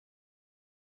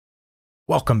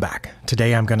Welcome back.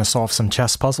 Today I'm going to solve some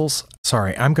chess puzzles.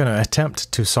 I'm going to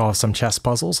attempt to solve some chess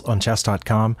puzzles on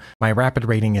chess.com. My rapid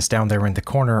rating is down there in the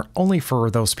corner only for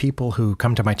those people who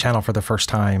come to my channel for the first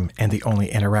time and the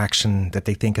only interaction that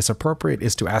they think is appropriate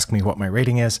is to ask me what my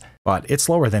rating is, but it's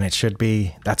lower than it should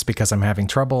be. That's because I'm having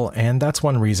trouble, and that's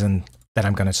one reason that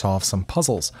I'm going to solve some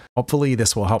puzzles. Hopefully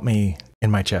this will help me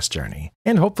in my chess journey,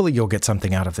 and hopefully you'll get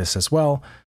something out of this as well.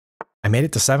 I made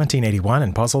it to 1781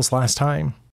 in puzzles last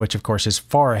time, which of course is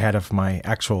far ahead of my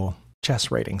actual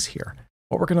chess ratings here.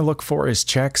 What we're going to look for is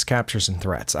checks, captures, and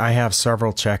threats. I have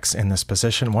several checks in this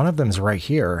position. One of them is right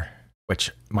here, which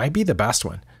might be the best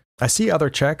one. I see other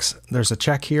checks. There's a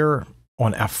check here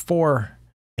on f4.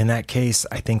 In that case,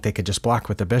 I think they could just block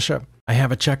with the bishop. I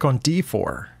have a check on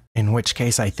d4, in which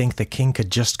case I think the king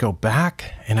could just go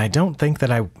back. And I don't think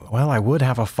that I would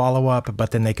have a follow-up,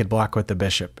 but then they could block with the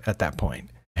bishop at that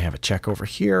point. I have a check over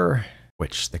here,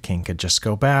 which the king could just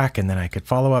go back, and then I could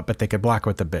follow up, but they could block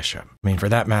with the bishop. I mean, for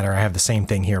that matter, I have the same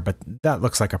thing here, but that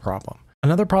looks like a problem.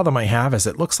 Another problem I have is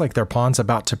it looks like their pawn's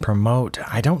about to promote.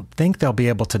 I don't think they'll be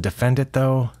able to defend it,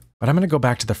 though. But I'm going to go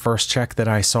back to the first check that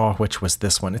I saw, which was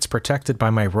this one. It's protected by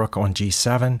my rook on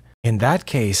g7. In that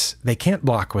case, they can't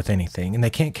block with anything, and they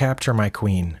can't capture my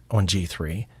queen on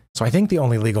g3. So I think the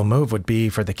only legal move would be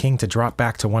for the king to drop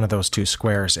back to one of those two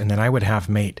squares, and then I would have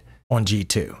mate on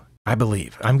g2. I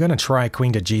believe. I'm going to try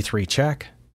queen to g3 check.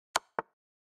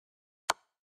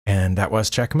 And that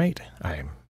was checkmate. I'm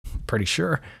pretty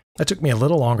sure. That took me a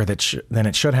little longer than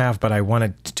it should have, but I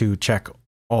wanted to check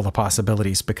all the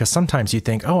possibilities because sometimes you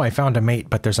think, oh, I found a mate,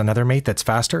 but there's another mate that's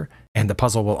faster, and the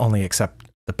puzzle will only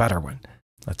accept the better one.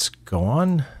 Let's go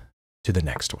on to the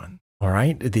next one. All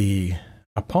right, the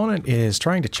opponent is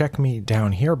trying to check me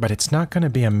down here, but it's not going to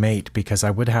be a mate because I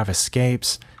would have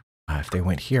escapes. If they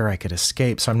went here, I could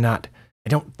escape. So I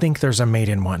don't think there's a mate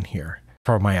in one here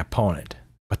for my opponent,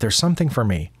 but there's something for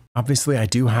me. Obviously, I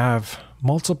do have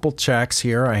multiple checks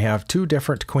here. I have two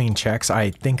different queen checks.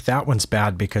 I think that one's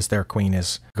bad because their queen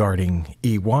is guarding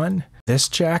e1. This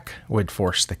check would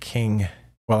force the king.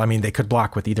 Well, I mean, they could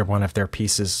block with either one of their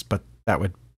pieces, but that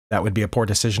would be a poor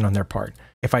decision on their part.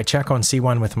 If I check on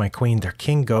c1 with my queen, their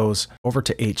king goes over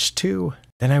to h2.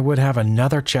 Then I would have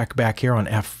another check back here on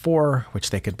f4, which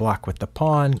they could block with the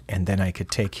pawn, and then I could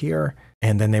take here,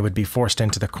 and then they would be forced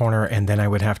into the corner, and then I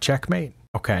would have checkmate.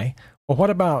 Okay, well,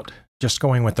 what about just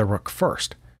going with the rook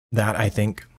first? That, I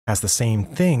think, has the same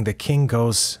thing. The king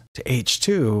goes to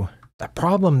h2. The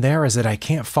problem there is that I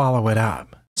can't follow it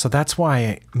up. So that's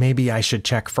why maybe I should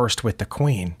check first with the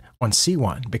queen on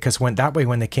c1, because that way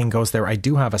when the king goes there, I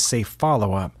do have a safe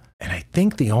follow-up. And I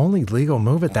think the only legal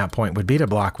move at that point would be to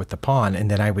block with the pawn,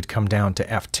 and then I would come down to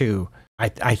f2.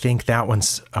 I think that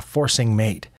one's a forcing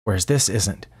mate, whereas this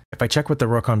isn't. If I check with the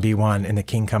rook on b1 and the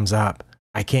king comes up,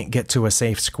 I can't get to a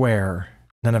safe square.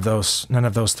 None of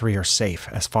those three are safe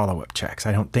as follow-up checks.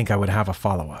 I don't think I would have a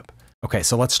follow-up. Okay,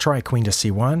 so let's try queen to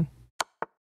c1.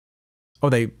 Oh,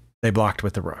 they blocked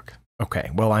with the rook.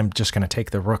 Okay, well, I'm just going to take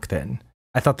the rook then.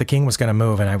 I thought the king was going to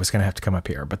move and I was going to have to come up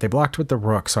here, but they blocked with the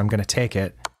rook, so I'm going to take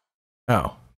it.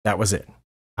 Oh, that was it.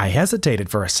 I hesitated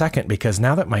for a second because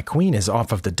now that my queen is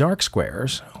off of the dark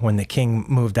squares, when the king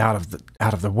moved out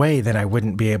of the way, then I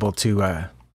wouldn't be able to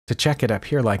check it up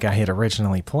here like I had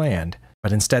originally planned.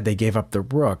 But instead they gave up the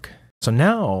rook. So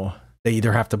now they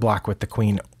either have to block with the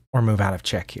queen or move out of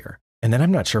check here. And then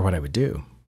I'm not sure what I would do.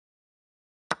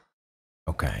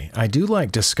 Okay, I do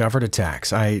like discovered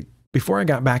attacks. Before I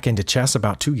got back into chess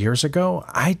about 2 years ago,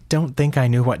 I don't think I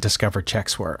knew what discovered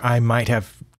checks were. I might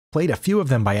have played a few of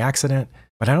them by accident,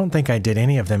 but I don't think I did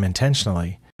any of them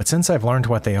intentionally. But since I've learned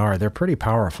what they are, they're pretty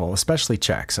powerful, especially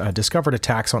checks. Discovered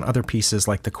attacks on other pieces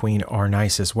like the queen are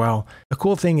nice as well. The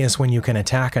cool thing is when you can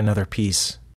attack another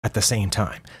piece at the same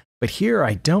time. But here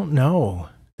I don't know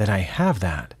that I have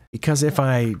that, because if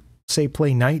I, say,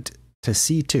 play knight to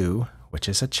c2, which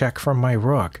is a check from my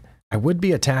rook, I would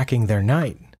be attacking their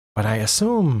knight. But I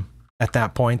assume at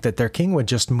that point that their king would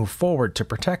just move forward to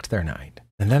protect their knight.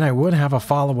 And then I would have a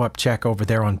follow-up check over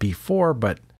there on b4,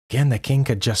 but again, the king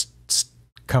could just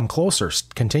come closer,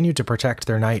 continue to protect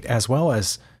their knight as well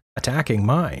as attacking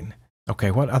mine.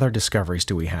 Okay, what other discoveries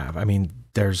do we have? I mean,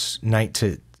 there's knight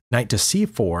to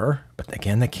c4, but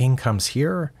again, the king comes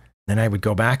here. Then I would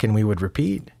go back and we would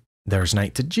repeat. There's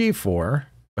knight to g4,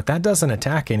 but that doesn't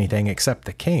attack anything except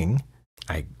the king.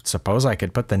 I suppose I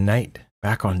could put the knight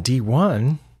back on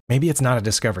d1. Maybe it's not a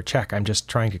discovered check. I'm just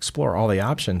trying to explore all the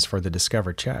options for the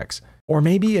discovered checks. Or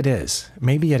maybe it is.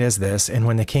 Maybe it is this, and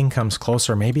when the king comes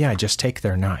closer, maybe I just take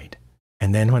their knight.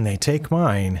 And then when they take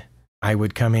mine, I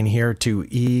would come in here to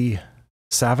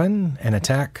e7 and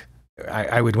attack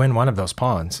I would win one of those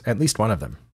pawns, at least one of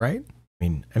them, right? I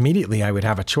mean, immediately I would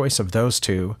have a choice of those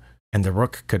two, and the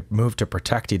rook could move to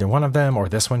protect either one of them, or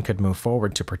this one could move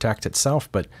forward to protect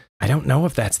itself. But I don't know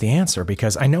if that's the answer,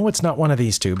 because I know it's not one of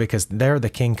these two, because there the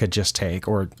king could just take,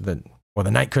 or the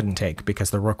knight couldn't take, because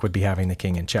the rook would be having the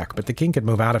king in check. But the king could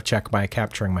move out of check by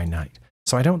capturing my knight.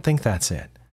 So I don't think that's it.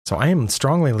 So I am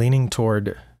strongly leaning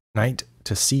toward knight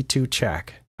to c2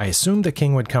 check. I assumed the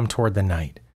king would come toward the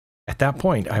knight. At that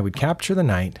point, I would capture the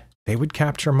knight, they would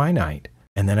capture my knight,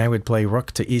 and then I would play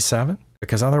rook to e7,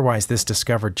 because otherwise this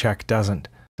discovered check doesn't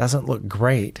look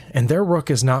great, and their rook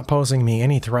is not posing me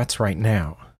any threats right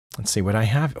now. Let's see, what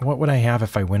would I have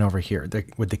if I went over here?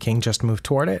 Would the king just move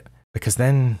toward it? Because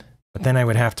then I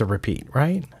would have to repeat,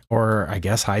 right? Or I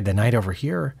guess hide the knight over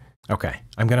here. Okay,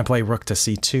 I'm going to play rook to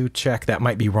c2 check. That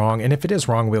might be wrong, and if it is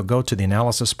wrong, we'll go to the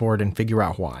analysis board and figure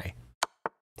out why.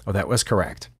 Oh, that was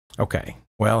correct. Okay,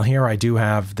 well, here I do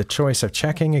have the choice of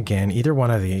checking again, either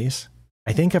one of these.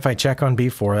 I think if I check on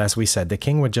b4, as we said, the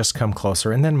king would just come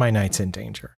closer, and then my knight's in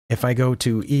danger. If I go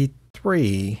to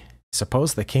e3,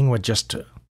 suppose the king would just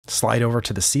slide over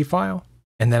to the c file,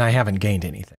 and then I haven't gained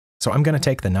anything. So I'm going to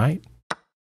take the knight.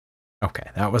 Okay,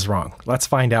 that was wrong. Let's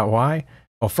find out why.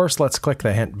 Well, first let's click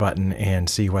the hint button and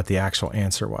see what the actual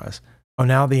answer was. Oh,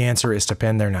 now the answer is to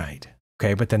pin their knight.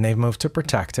 Okay, but then they've moved to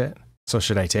protect it. So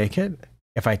should I take it?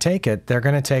 If I take it, they're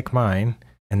going to take mine.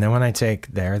 And then when I take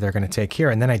there, they're going to take here.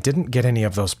 And then I didn't get any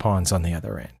of those pawns on the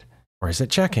other end. Or is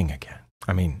it checking again?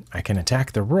 I mean, I can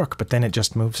attack the rook, but then it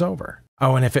just moves over.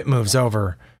 Oh, and if it moves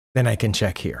over, then I can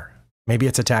check here. Maybe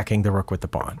it's attacking the rook with the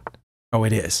pawn. Oh,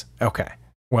 it is. Okay.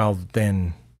 Well,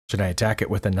 then should I attack it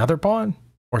with another pawn?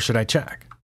 Or should I check?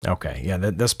 Okay, yeah,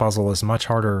 this puzzle is much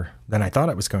harder than I thought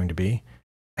it was going to be.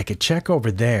 I could check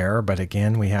over there, but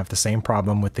again, we have the same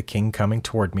problem with the king coming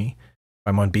toward me.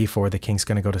 If I'm on b4, the king's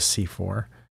going to go to c4.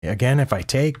 Again, if I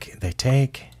take, they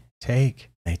take,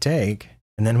 they take,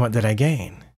 and then what did I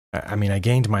gain? I mean, I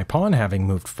gained my pawn having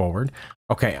moved forward.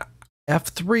 Okay,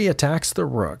 f3 attacks the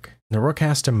rook. The rook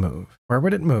has to move. Where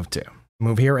would it move to?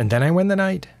 Move here, and then I win the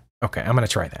knight? Okay, I'm going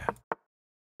to try that.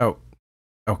 Oh,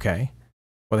 okay.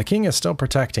 Well, the king is still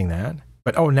protecting that,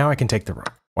 but oh, now I can take the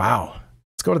rook. Wow.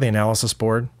 Let's go to the analysis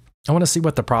board. I want to see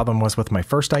what the problem was with my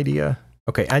first idea.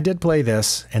 Okay, I did play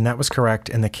this, and that was correct,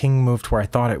 and the king moved where I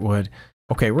thought it would.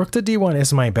 Okay, rook to d1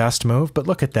 is my best move, but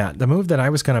look at that. The move that I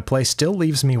was going to play still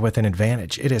leaves me with an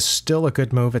advantage. It is still a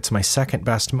good move. It's my second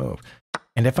best move.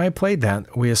 And if I played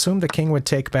that, we assumed the king would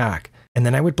take back, and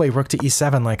then I would play rook to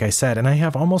e7 like I said, and I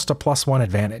have almost a +1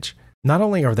 advantage. Not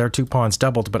only are their two pawns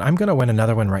doubled, but I'm going to win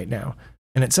another one right now.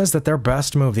 And it says that their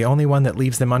best move, the only one that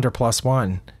leaves them under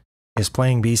 +1, is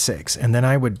playing b6. And then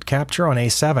I would capture on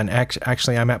a7.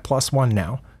 Actually, I'm at +1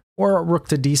 now. Or rook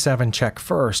to d7 check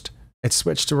first. It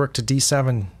switched to rook to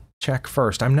d7 check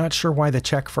first. I'm not sure why the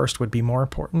check first would be more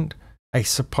important. I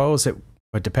suppose it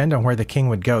would depend on where the king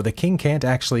would go. The king can't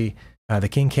actually, the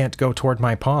king can't go toward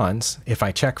my pawns if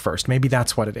I check first. Maybe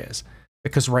that's what it is.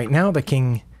 Because right now the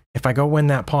king, if I go win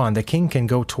that pawn, the king can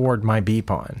go toward my b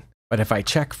pawn. But if I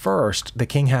check first, the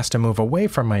king has to move away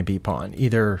from my b pawn,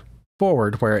 either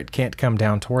forward where it can't come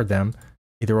down toward them,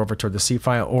 either over toward the c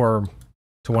file or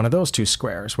to one of those two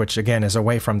squares, which again is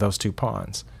away from those two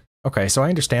pawns. Okay, so I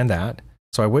understand that.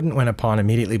 So I wouldn't win a pawn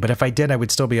immediately, but if I did, I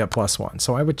would still be at +1.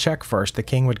 So I would check first, the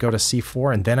king would go to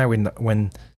c4, and then I would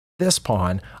win this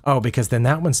pawn. Oh, because then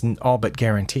that one's all but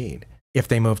guaranteed. If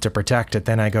they move to protect it,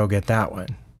 then I go get that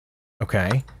one.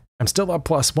 Okay, I'm still up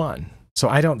 +1. So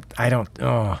I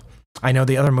know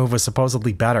the other move was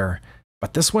supposedly better,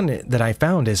 but this one that I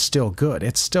found is still good.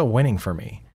 It's still winning for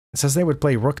me. It says they would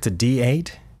play rook to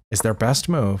d8 is their best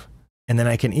move, and then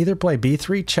I can either play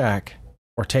b3 check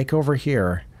or take over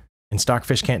here, and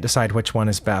Stockfish can't decide which one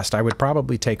is best. I would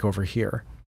probably take over here.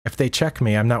 If they check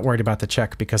me, I'm not worried about the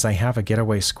check because I have a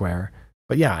getaway square.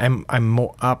 But yeah, I'm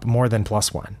up more than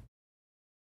 +1.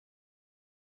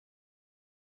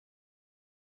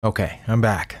 Okay, I'm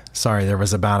back. Sorry, there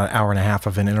was about an hour and a half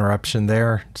of an interruption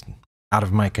there. It's out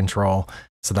of my control.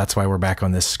 So that's why we're back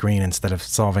on this screen instead of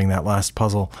solving that last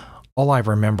puzzle. All I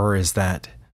remember is that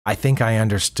I think I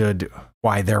understood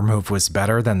why their move was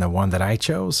better than the one that I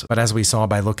chose. But as we saw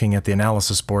by looking at the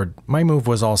analysis board, my move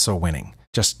was also winning,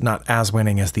 just not as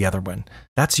winning as the other one.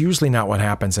 That's usually not what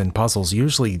happens in puzzles.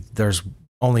 Usually there's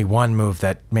only one move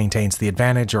that maintains the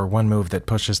advantage, or one move that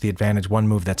pushes the advantage, one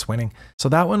move that's winning. So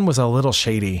that one was a little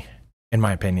shady, in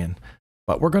my opinion.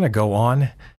 But we're going to go on.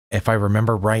 If I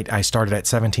remember right, I started at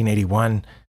 1781,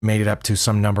 made it up to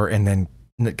some number, and then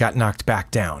got knocked back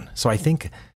down. So I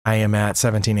think I am at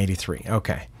 1783.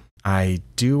 Okay. I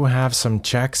do have some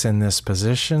checks in this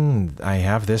position. I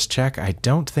have this check. I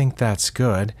don't think that's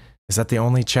good. Is that the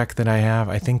only check that I have?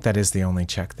 I think that is the only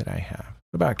check that I have.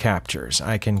 What about captures?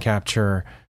 I can capture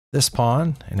this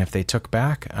pawn, and if they took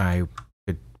back, I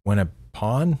could win a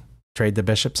pawn, trade the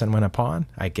bishops and win a pawn,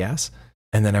 I guess.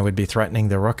 And then I would be threatening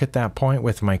the rook at that point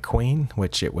with my queen,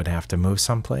 which it would have to move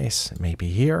someplace, maybe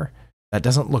here. That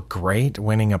doesn't look great,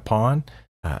 winning a pawn.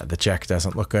 The check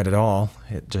doesn't look good at all.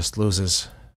 It just loses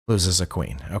a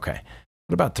queen. Okay.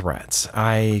 What about threats?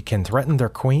 I can threaten their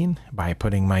queen by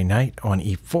putting my knight on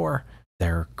e4.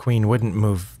 Their queen wouldn't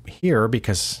move here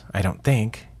because I don't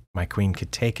think my queen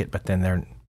could take it, but then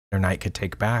their knight could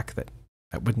take back.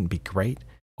 That wouldn't be great.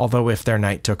 Although if their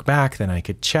knight took back, then I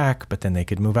could check, but then they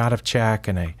could move out of check,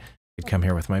 and I could come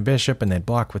here with my bishop, and they'd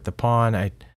block with the pawn.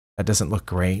 That doesn't look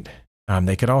great.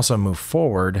 They could also move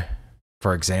forward.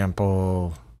 For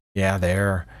example, yeah,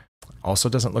 there. Also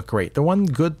doesn't look great. The one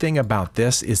good thing about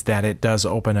this is that it does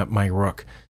open up my rook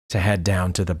to head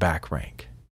down to the back rank.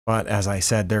 But as I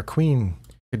said, their queen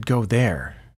could go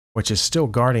there, which is still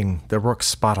guarding the rook's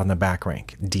spot on the back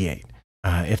rank, d8.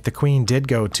 If the queen did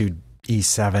go to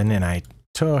e7 and I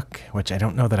took, which I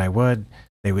don't know that I would,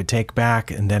 they would take back,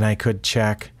 and then I could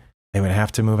check. They would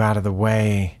have to move out of the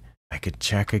way. I could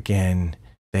check again.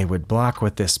 They would block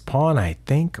with this pawn, I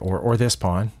think, or this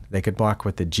pawn. They could block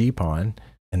with the g pawn.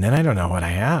 And then I don't know what I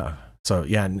have. So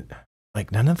yeah,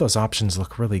 like none of those options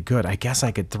look really good. I guess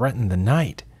I could threaten the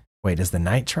knight. Wait, is the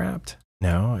knight trapped?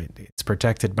 No, it's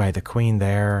protected by the queen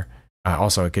there.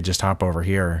 Also, it could just hop over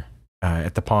here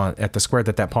at the square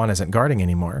that pawn isn't guarding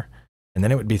anymore. And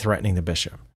then it would be threatening the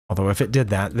bishop. Although if it did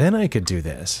that, then I could do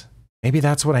this. Maybe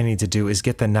that's what I need to do, is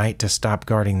get the knight to stop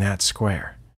guarding that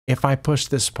square. If I push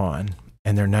this pawn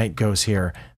and their knight goes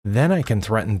here, then I can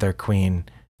threaten their queen.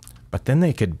 But then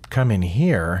they could come in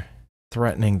here,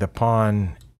 threatening the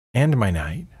pawn and my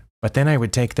knight. But then I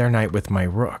would take their knight with my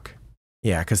rook.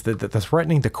 Yeah, because the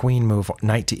threatening the queen move,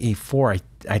 knight to e4,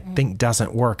 I think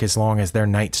doesn't work as long as their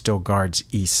knight still guards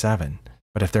e7.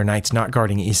 But if their knight's not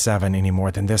guarding e7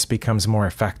 anymore, then this becomes more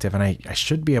effective, and I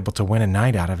should be able to win a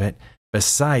knight out of it,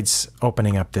 besides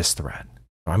opening up this threat.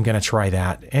 So I'm going to try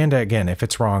that, and again, if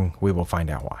it's wrong, we will find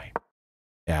out why.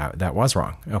 Yeah, that was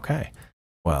wrong. Okay.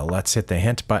 Well, let's hit the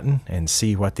hint button and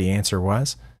see what the answer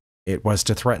was. It was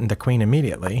to threaten the queen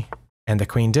immediately, and the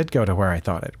queen did go to where I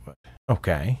thought it would.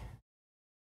 Okay.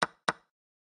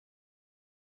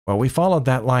 Well, we followed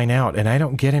that line out, and I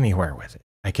don't get anywhere with it.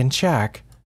 I can check.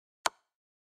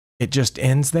 It just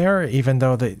ends there, even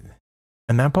though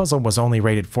and that puzzle was only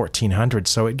rated 1400,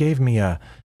 so it gave me a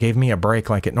break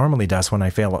like it normally does when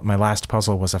I fail. My last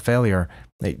puzzle was a failure.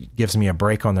 It gives me a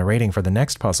break on the rating for the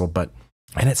next puzzle,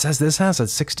 and it says this has a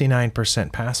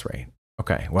 69% pass rate.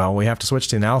 Okay, well, we have to switch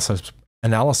to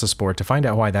analysis board to find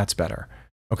out why that's better.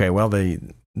 Okay, well, the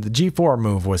g4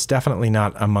 move was definitely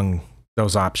not among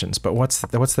those options, but what's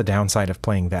the downside of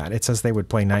playing that? It says they would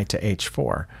play knight to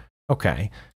h4. Okay,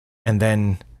 and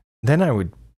then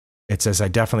it says I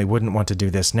definitely wouldn't want to do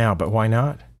this now, but why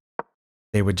not?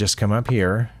 They would just come up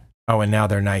here. Oh, and now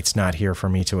their knight's not here for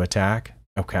me to attack.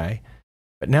 Okay,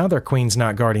 but now their queen's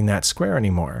not guarding that square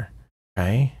anymore.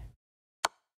 Okay.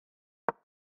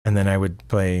 And then I would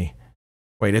play,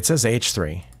 wait, it says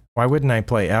h3. Why wouldn't I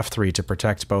play f3 to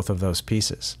protect both of those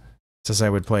pieces? It says I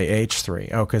would play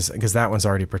h3. Oh, because that one's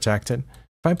already protected.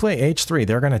 If I play h3,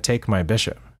 they're going to take my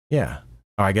bishop. Yeah.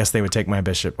 Oh, I guess they would take my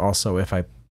bishop also if I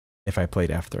played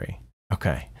f3.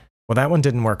 Okay. Well, that one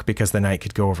didn't work because the knight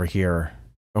could go over here.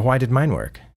 But why did mine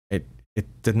work? It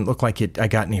didn't look like I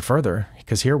got any further,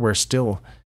 because here we're still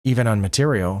even on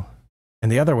material.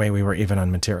 And the other way we were even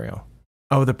on material.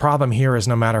 Oh, the problem here is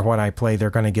no matter what I play, they're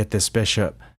going to get this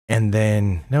bishop. And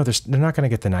then, no, they're not going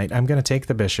to get the knight. I'm going to take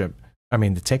the bishop. I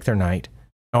mean, take their knight.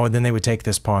 Oh, and then they would take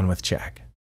this pawn with check.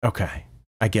 Okay,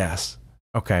 I guess.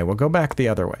 Okay, we'll go back the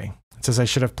other way. It says I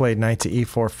should have played knight to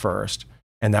e4 first.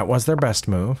 And that was their best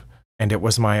move. And it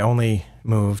was my only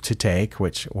move to take,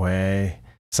 which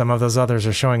some of those others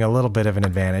are showing a little bit of an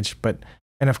advantage.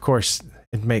 And of course,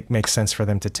 it makes sense for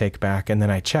them to take back, and then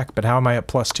I check. But how am I at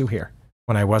 +2 here?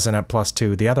 When I wasn't at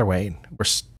 +2 the other way, we're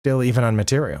still even on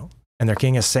material, and their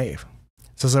king is safe.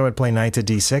 It says I would play knight to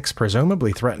d6,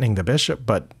 presumably threatening the bishop,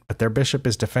 but their bishop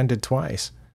is defended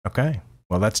twice. Okay,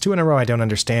 well, that's 2 in a row I don't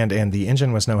understand, and the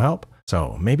engine was no help.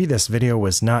 So maybe this video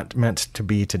was not meant to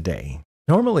be today.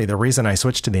 Normally, the reason I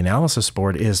switch to the analysis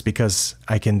board is because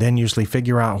I can then usually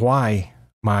figure out why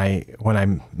when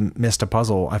I missed a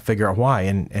puzzle, I figure out why,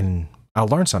 and I'll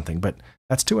learn something, but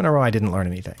that's 2 in a row I didn't learn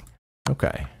anything.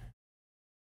 Okay.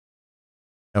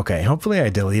 Okay, hopefully I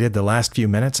deleted the last few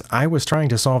minutes. I was trying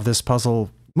to solve this puzzle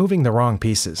moving the wrong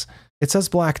pieces. It says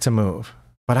black to move,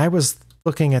 but I was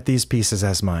looking at these pieces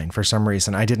as mine for some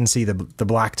reason. I didn't see the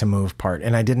black to move part,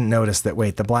 and I didn't notice that,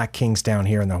 wait, the black king's down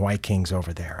here and the white king's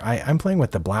over there. I'm playing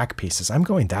with the black pieces. I'm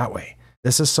going that way.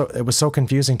 It was so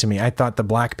confusing to me. I thought the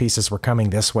black pieces were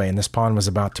coming this way and this pawn was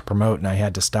about to promote and I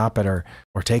had to stop it or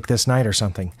take this knight or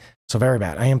something. So very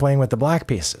bad. I am playing with the black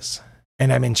pieces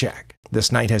and I'm in check.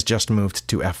 This knight has just moved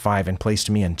to f5 and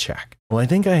placed me in check. Well, I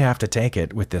think I have to take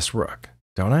it with this rook,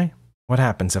 don't I? What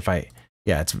happens if I...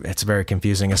 Yeah, it's very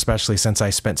confusing, especially since I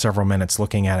spent several minutes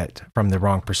looking at it from the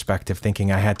wrong perspective,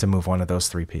 thinking I had to move one of those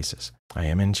 3 pieces. I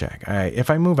am in check. If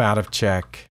I move out of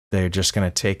check, they're just going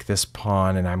to take this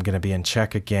pawn and I'm going to be in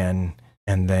check again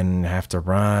and then have to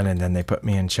run and then they put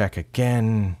me in check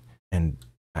again. And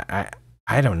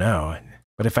I don't know.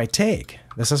 But if I take,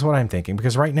 this is what I'm thinking,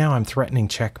 because right now I'm threatening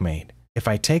checkmate. If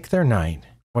I take their knight,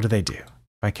 what do they do?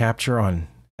 If I capture on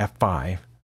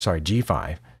G5,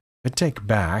 I could take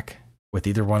back with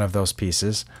either one of those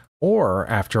pieces, or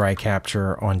after I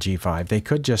capture on G5, they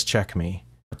could just check me.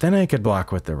 But then I could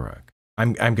block with the rook.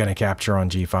 I'm going to capture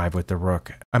on G5 with the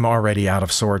rook. I'm already out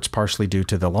of sorts, partially due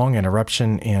to the long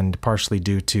interruption and partially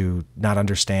due to not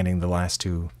understanding the last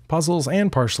 2 puzzles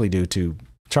and partially due to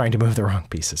trying to move the wrong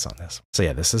pieces on this. So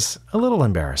yeah, this is a little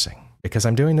embarrassing because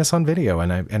I'm doing this on video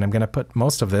and I'm going to put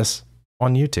most of this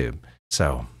on YouTube.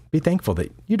 So be thankful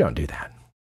that you don't do that.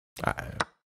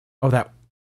 Oh,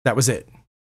 that was it.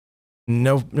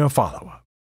 No follow-up.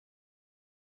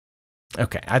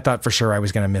 Okay, I thought for sure I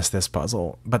was going to miss this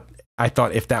puzzle, but I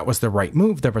thought if that was the right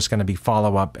move, there was going to be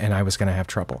follow-up and I was going to have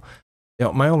trouble. You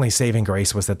know, my only saving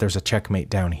grace was that there's a checkmate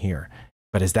down here.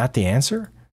 But is that the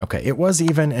answer? Okay, it was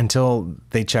even until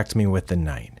they checked me with the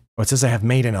knight. Oh, it says I have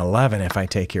mate in 11 if I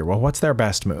take here. Well, what's their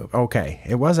best move? Okay,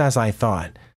 it was as I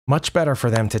thought. Much better for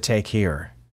them to take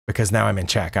here because now I'm in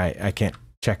check. I can't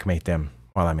checkmate them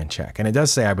while I'm in check. And it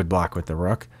does say I would block with the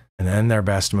rook. And then their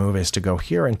best move is to go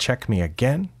here and check me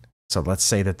again. So let's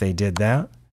say that they did that.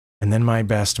 And then my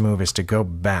best move is to go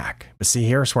back. But see,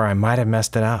 here's where I might have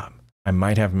messed it up. I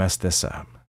might have messed this up.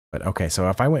 But okay, so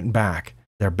if I went back,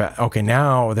 okay,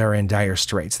 now they're in dire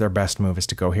straits. Their best move is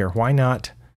to go here. Why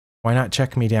not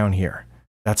check me down here?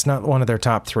 That's not one of their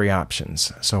top 3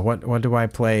 options. So what do I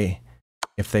play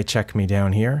if they check me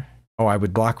down here? Oh, I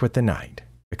would block with the knight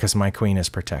because my queen is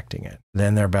protecting it.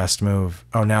 Then their best move,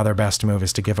 oh, now their best move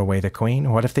is to give away the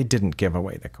queen. What if they didn't give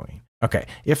away the queen?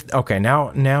 Okay,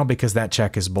 now because that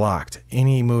check is blocked,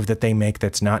 any move that they make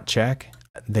that's not check,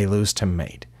 they lose to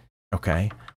mate. Okay,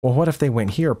 well, what if they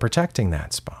went here protecting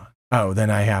that spot? Oh,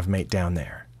 then I have mate down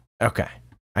there. Okay,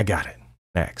 I got it.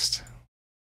 Next.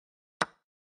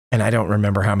 And I don't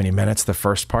remember how many minutes the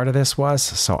first part of this was,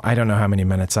 so I don't know how many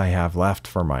minutes I have left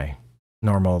for my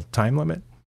normal time limit.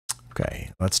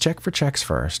 Okay, let's check for checks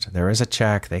first. There is a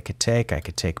check they could take. I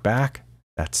could take back.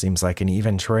 That seems like an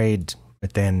even trade,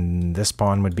 but then this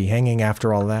pawn would be hanging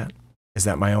after all that. Is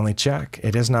that my only check?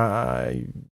 It is not.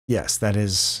 Yes, that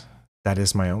is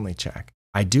my only check.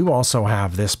 I do also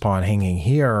have this pawn hanging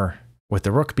here with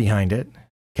the rook behind it.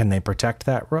 Can they protect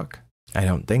that rook? I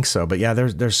don't think so, but yeah,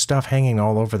 there's stuff hanging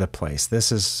all over the place.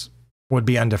 This would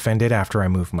be undefended after I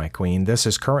move my queen. This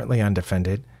is currently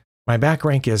undefended. My back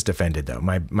rank is defended, though.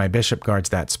 My bishop guards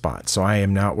that spot, so I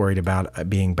am not worried about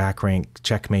being back rank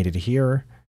checkmated here.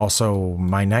 Also,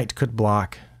 my knight could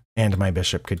block, and my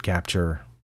bishop could capture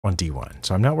on d1,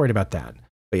 so I'm not worried about that.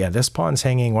 But yeah, this pawn's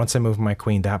hanging. Once I move my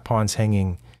queen, that pawn's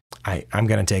hanging. I'm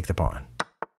going to take the pawn.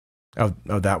 Oh,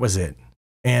 that was it.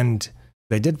 And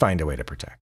they did find a way to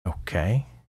protect. Okay,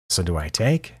 so do I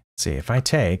take? See, if I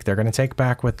take, they're going to take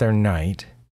back with their knight.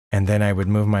 And then I would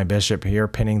move my bishop here,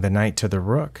 pinning the knight to the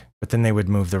rook. But then they would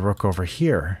move the rook over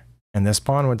here, and this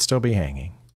pawn would still be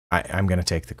hanging. I'm going to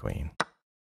take the queen.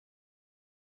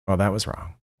 Well, that was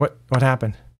wrong. What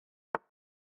happened?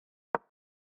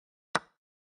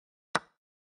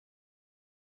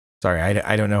 Sorry,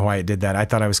 I don't know why it did that. I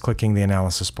thought I was clicking the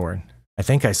analysis board. I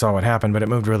think I saw what happened, but it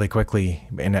moved really quickly.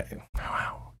 And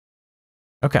wow.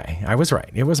 Okay, I was right.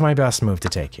 It was my best move to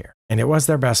take here. And it was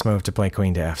their best move to play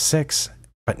queen to f6.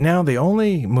 But now the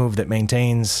only move that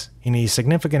maintains any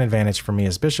significant advantage for me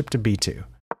is bishop to b2. And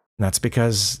that's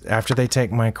because after they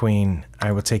take my queen,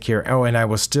 I will take here. Oh, and I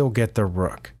will still get the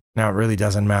rook. Now it really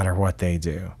doesn't matter what they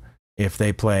do. If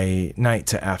they play knight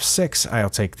to f6, I'll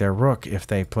take their rook. If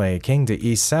they play king to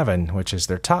e7, which is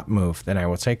their top move, then I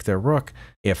will take their rook.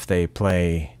 If they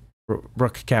play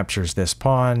rook captures this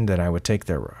pawn, then I would take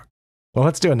their rook. Well,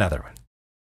 let's do another one.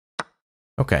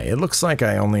 Okay, it looks like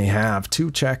I only have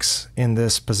 2 checks in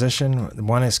this position.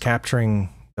 One is capturing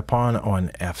the pawn on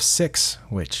f6,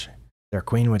 which their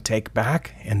queen would take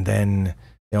back, and then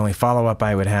The only follow-up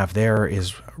I would have there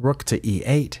is rook to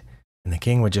e8, and the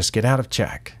king would just get out of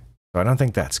check. So I don't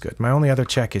think that's good. My only other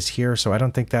check is here, so I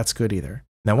don't think that's good either.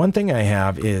 Now, one thing I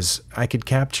have is I could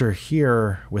capture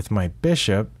here with my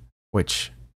bishop,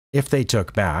 which if they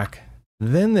took back,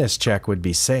 then this check would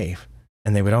be safe,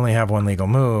 and they would only have one legal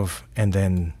move, and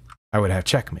then I would have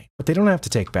checkmate. But they don't have to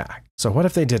take back. So what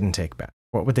if they didn't take back?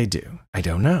 What would they do? I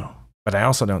don't know. But I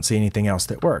also don't see anything else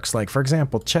that works. Like, for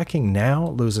example, checking now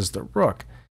loses the rook.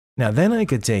 Now, then I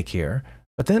could take here,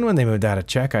 but then when they moved out of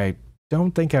check, I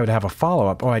don't think I would have a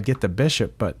follow-up. Oh, I'd get the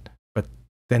bishop, but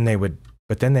then they would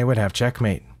have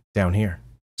checkmate down here.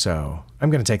 So I'm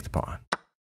going to take the pawn.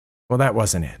 Well, that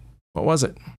wasn't it. What was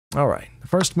it? All right. The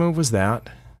first move was that.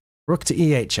 Rook to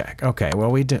e8 check. Okay,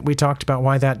 well, we talked about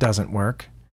why that doesn't work.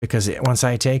 Because once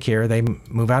I take here, they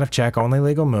move out of check, only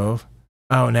legal move.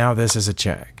 Oh, now this is a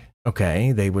check.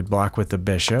 Okay, they would block with the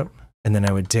bishop, and then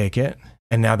I would take it,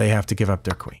 and now they have to give up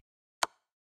their queen.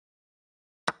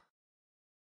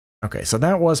 Okay, so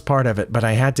that was part of it, but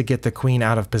I had to get the queen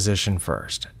out of position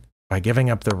first by giving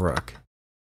up the rook.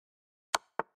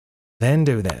 Then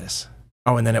do this.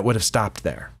 Oh, and then it would have stopped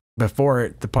there.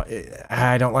 Before,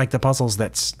 I don't like the puzzles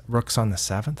that's rooks on the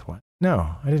 7th. What?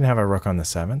 No, I didn't have a rook on the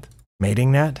 7th.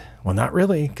 Mating net? Well, not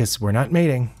really, because we're not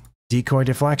mating. Decoy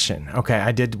deflection.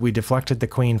 Okay, we deflected the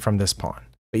queen from this pawn.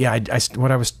 But yeah,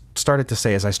 what I was started to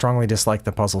say is I strongly dislike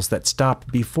the puzzles that stop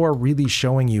before really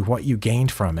showing you what you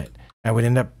gained from it. I would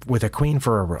end up with a queen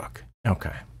for a rook.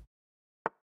 Okay.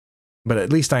 But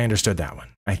at least I understood that one,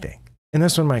 I think. In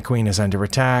this one, my queen is under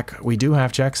attack. We do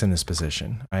have checks in this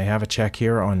position. I have a check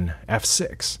here on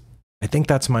f6. I think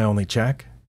that's my only check.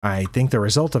 I think the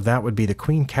result of that would be the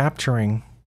queen capturing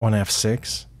on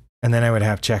f6, and then I would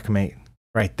have checkmate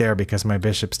right there because my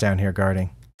bishop's down here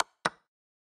guarding.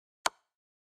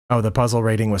 Oh, the puzzle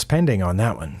rating was pending on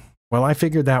that one. Well, I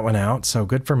figured that one out, so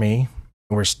good for me.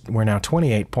 We're now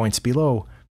 28 points below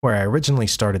where I originally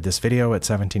started this video at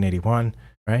 1781,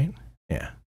 right?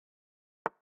 Yeah.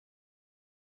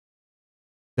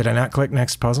 Did I not click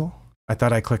next puzzle? I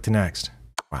thought I clicked next.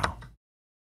 Wow.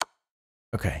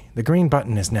 Okay, the green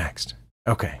button is next.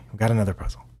 Okay, we've got another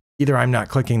puzzle. Either I'm not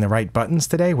clicking the right buttons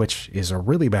today, which is a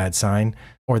really bad sign,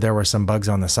 or there were some bugs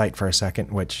on the site for a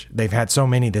second, which they've had so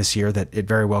many this year that it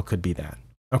very well could be that.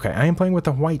 Okay, I am playing with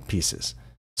the white pieces.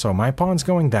 So my pawn's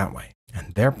going that way,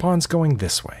 and their pawn's going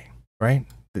this way, right?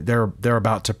 They're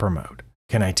about to promote.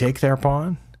 Can I take their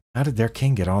pawn? How did their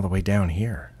king get all the way down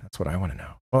here? That's what I want to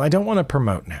know. Well, I don't want to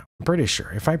promote now. I'm pretty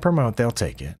sure. If I promote, they'll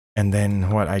take it. And then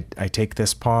what? I take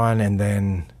this pawn, and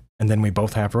then we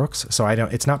both have rooks. So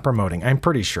it's not promoting. I'm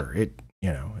pretty sure.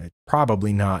 It's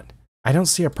probably not. I don't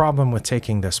see a problem with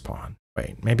taking this pawn.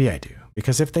 Wait, maybe I do.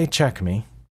 Because if they check me,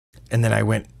 and then I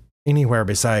went anywhere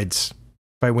besides,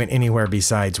 if I went anywhere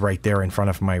besides right there in front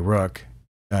of my rook,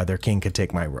 their king could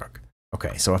take my rook.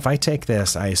 Okay, so if I take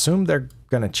this, I assume they're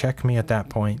going to check me at that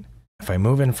point. If I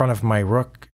move in front of my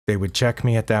rook, they would check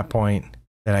me at that point.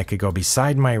 Then I could go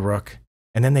beside my rook,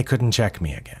 and then they couldn't check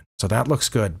me again. So that looks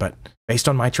good, but based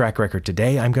on my track record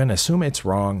today, I'm going to assume it's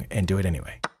wrong and do it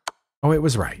anyway. Oh, it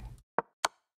was right.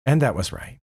 And that was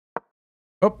right.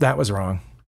 Oh, that was wrong.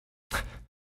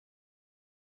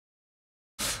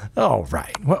 Oh,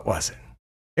 right. What was it?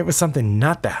 It was something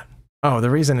not that. Oh,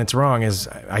 the reason it's wrong is,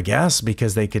 I guess,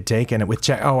 because they could take and it with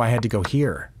check. Oh, I had to go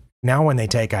here. Now when they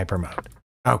take, I promote.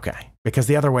 Okay. Because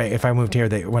the other way, if I moved here,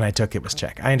 when I took, it was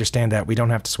check. I understand that. We don't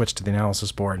have to switch to the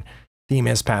analysis board. Theme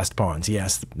is passed pawns.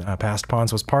 Yes, passed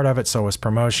pawns was part of it, so was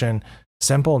promotion.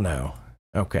 Simple? No.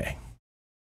 Okay.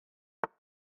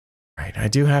 Right, I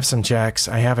do have some checks.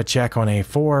 I have a check on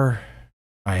a4.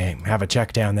 I have a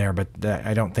check down there, but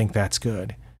I don't think that's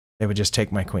good. They would just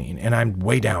take my queen, and I'm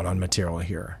way down on material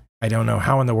here. I don't know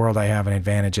how in the world I have an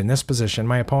advantage in this position.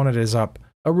 My opponent is up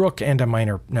a rook and a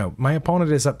minor. No, my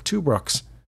opponent is up 2 rooks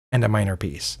and a minor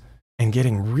piece, and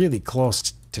getting really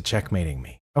close to checkmating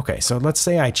me. Okay, so let's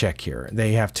say I check here.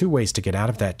 They have 2 ways to get out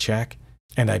of that check,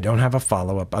 and I don't have a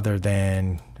follow-up other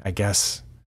than, I guess,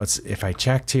 if I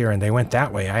checked here and they went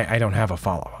that way, I don't have a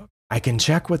follow-up. I can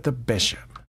check with the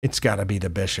bishop. It's got to be the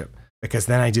bishop, because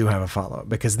then I do have a follow-up,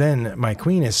 because then my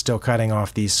queen is still cutting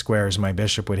off these squares. My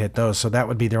bishop would hit those, so that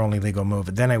would be their only legal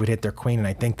move. Then I would hit their queen, and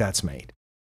I think that's mate.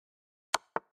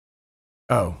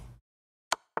 Oh.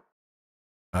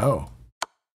 Oh.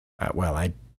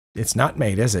 Well, it's not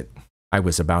mate, is it? I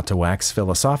was about to wax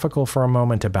philosophical for a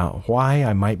moment about why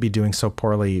I might be doing so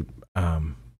poorly,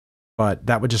 but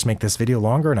that would just make this video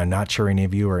longer, and I'm not sure any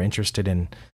of you are interested in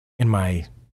my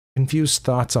confused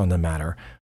thoughts on the matter.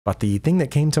 But the thing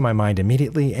that came to my mind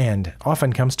immediately, and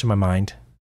often comes to my mind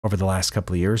over the last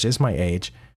couple of years, is my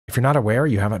age. If you're not aware,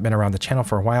 you haven't been around the channel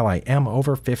for a while, I am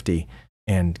over 50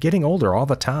 and getting older all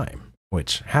the time,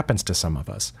 which happens to some of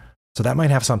us. So that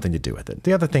might have something to do with it.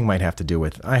 The other thing might have to do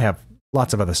with I have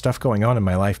lots of other stuff going on in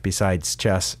my life besides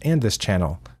chess and this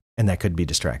channel, and that could be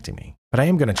distracting me. But I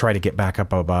am going to try to get back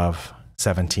up above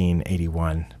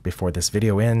 1781 before this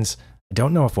video ends. I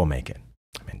don't know if we'll make it.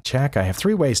 I'm in check. I have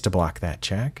 3 ways to block that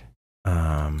check.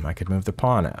 I could move the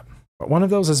pawn up, but one of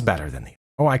those is better than the other.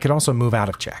 Oh, I could also move out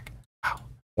of check. Wow.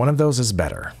 One of those is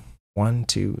better. 1,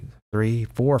 2, 3,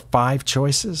 4, 5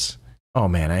 choices. Oh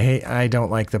man, I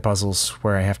don't like the puzzles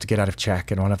where I have to get out of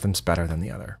check, and one of them's better than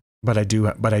the other. But I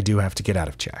do have to get out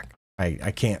of check.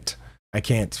 I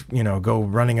can't, you know, go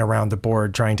running around the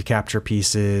board trying to capture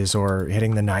pieces or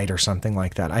hitting the knight or something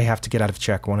like that. I have to get out of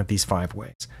check one of these 5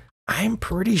 ways. I'm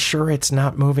pretty sure it's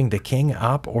not moving the king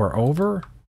up or over.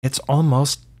 It's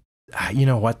almost, you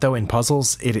know what though, in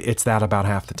puzzles, it's that about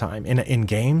half the time. In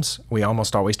games, we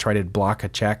almost always try to block a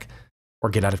check or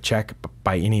get out of check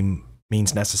by any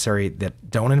means necessary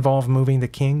that don't involve moving the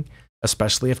king,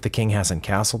 especially if the king hasn't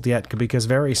castled yet, because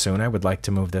very soon I would like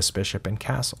to move this bishop and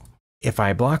castle. If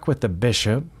I block with the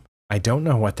bishop, I don't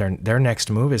know what their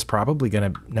next move is probably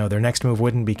going to... No, their next move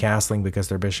wouldn't be castling because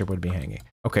their bishop would be hanging.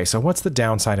 Okay, so what's the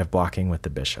downside of blocking with the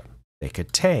bishop? They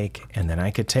could take, and then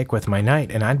I could take with my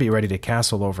knight, and I'd be ready to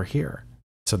castle over here.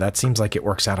 So that seems like it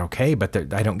works out okay,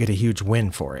 but I don't get a huge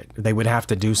win for it. They would have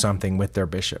to do something with their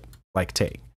bishop, like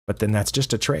take. But then that's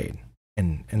just a trade,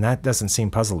 and that doesn't seem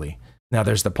puzzly. Now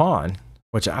there's the pawn,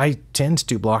 which I tend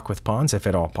to block with pawns if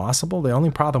at all possible. The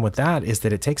only problem with that is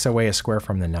that it takes away a square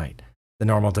from the knight, the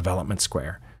normal development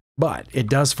square. But it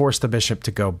does force the bishop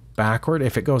to go backward.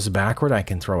 If it goes backward, I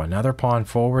can throw another pawn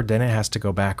forward. Then it has to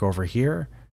go back over here,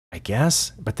 I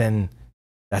guess. But then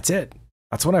that's it.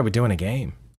 That's what I would do in a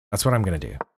game. That's what I'm going to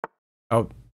do. Oh.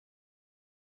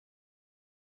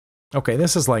 Okay,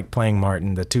 this is like playing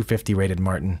Martin, the 250 rated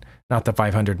Martin. Not the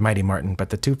 500 Mighty Martin, but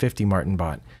the 250 Martin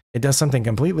bot. It does something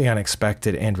completely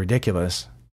unexpected and ridiculous.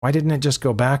 Why didn't it just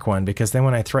go back one? Because then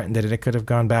when I threatened it, it could have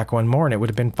gone back one more and it would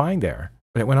have been fine there.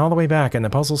 But it went all the way back and the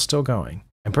puzzle's still going.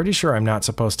 I'm pretty sure I'm not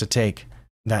supposed to take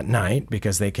that knight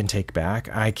because they can take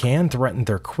back. I can threaten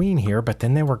their queen here, but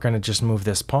then they were going to just move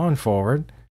this pawn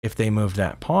forward. If they moved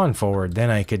that pawn forward, then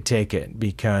I could take it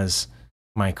because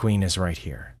my queen is right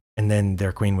here. And then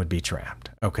their queen would be trapped.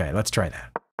 Okay, let's try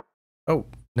that. Oh,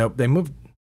 nope, they moved.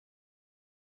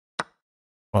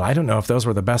 Well, I don't know if those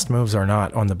were the best moves or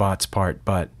not on the bot's part,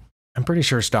 but I'm pretty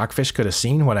sure Stockfish could have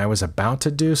seen what I was about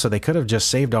to do, so they could have just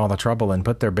saved all the trouble and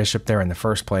put their bishop there in the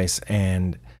first place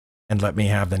and let me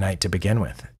have the knight to begin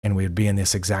with. And we'd be in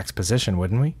this exact position,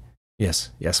 wouldn't we?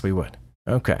 Yes, we would.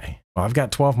 Okay, well, I've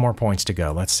got 12 more points to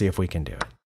go. Let's see if we can do it.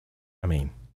 I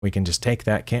mean, we can just take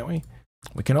that, can't we?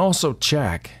 We can also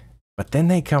check, but then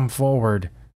they come forward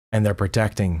and they're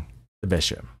protecting the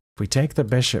bishop. If we take the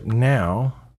bishop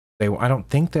now, I don't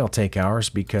think they'll take ours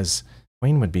because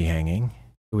queen would be hanging.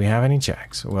 Do we have any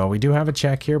checks? Well, we do have a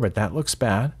check here, but that looks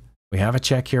bad. We have a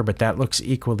check here, but that looks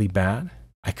equally bad.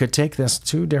 I could take this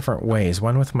 2 different ways,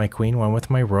 one with my queen, one with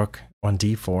my rook, on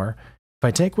d4. If I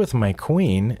take with my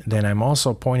queen, then I'm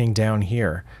also pointing down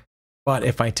here. But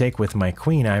if I take with my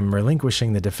queen, I'm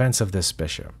relinquishing the defense of this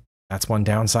bishop. That's one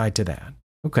downside to that.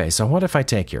 Okay, so what if I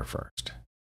take here first?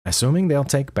 Assuming they'll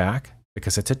take back,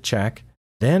 because it's a check,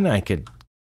 then I could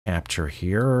capture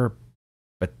here,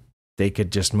 but they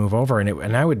could just move over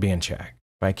and I would be in check.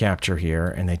 If I capture here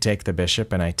and they take the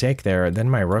bishop and I take there, then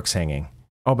my rook's hanging.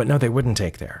 Oh, but no, they wouldn't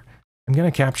take there. I'm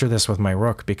going to capture this with my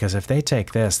rook because if they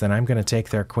take this, then I'm going to take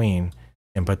their queen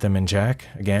and put them in check.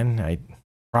 Again,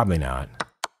 probably not.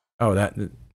 Oh,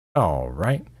 all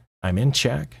right. I'm in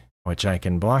check, which I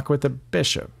can block with the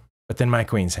bishop, but then my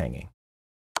queen's hanging.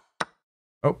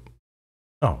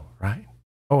 Oh, right.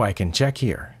 Oh, I can check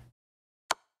here.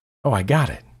 Oh, I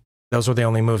got it. Those were the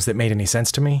only moves that made any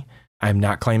sense to me. I'm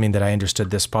not claiming that I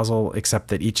understood this puzzle, except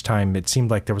that each time it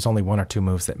seemed like there was only 1 or 2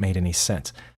 moves that made any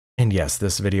sense. And yes,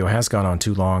 this video has gone on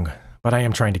too long, but I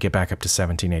am trying to get back up to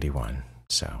 1781,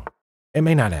 so it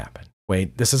may not happen.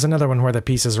 Wait, this is another one where the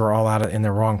pieces are all out in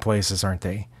the wrong places, aren't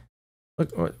they?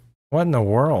 Look, what in the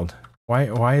world?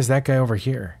 Why is that guy over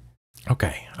here?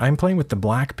 Okay, I'm playing with the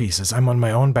black pieces. I'm on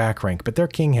my own back rank, but their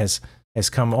king has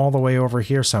come all the way over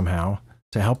here somehow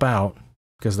to help out,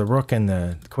 because the rook and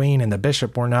the queen and the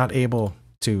bishop were not able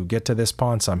to get to this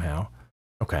pawn somehow.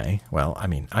 Okay, well, I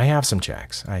mean, I have some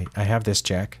checks. I have this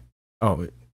check. Oh,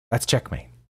 that's checkmate,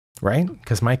 right?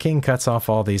 Because my king cuts off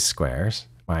all these squares.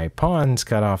 My pawns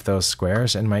cut off those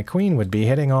squares, and my queen would be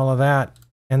hitting all of that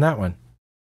and that one.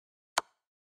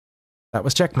 That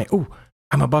was checkmate. Ooh,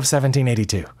 I'm above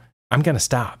 1782. I'm going to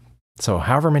stop. So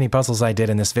however many puzzles I did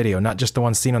in this video, not just the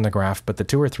ones seen on the graph, but the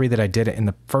 2 or 3 that I did in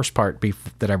the first part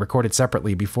that I recorded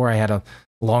separately before I had a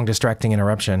long distracting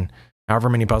interruption, however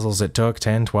many puzzles it took,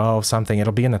 10, 12, something,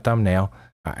 it'll be in the thumbnail,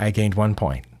 I gained 1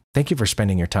 point. Thank you for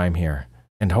spending your time here.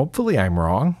 And hopefully I'm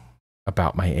wrong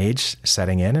about my age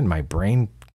setting in and my brain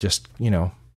just,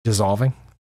 dissolving,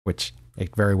 which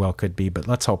it very well could be, but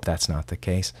let's hope that's not the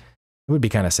case. It would be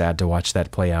kind of sad to watch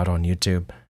that play out on YouTube.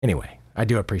 Anyway, I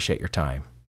do appreciate your time,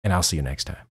 and I'll see you next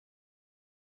time.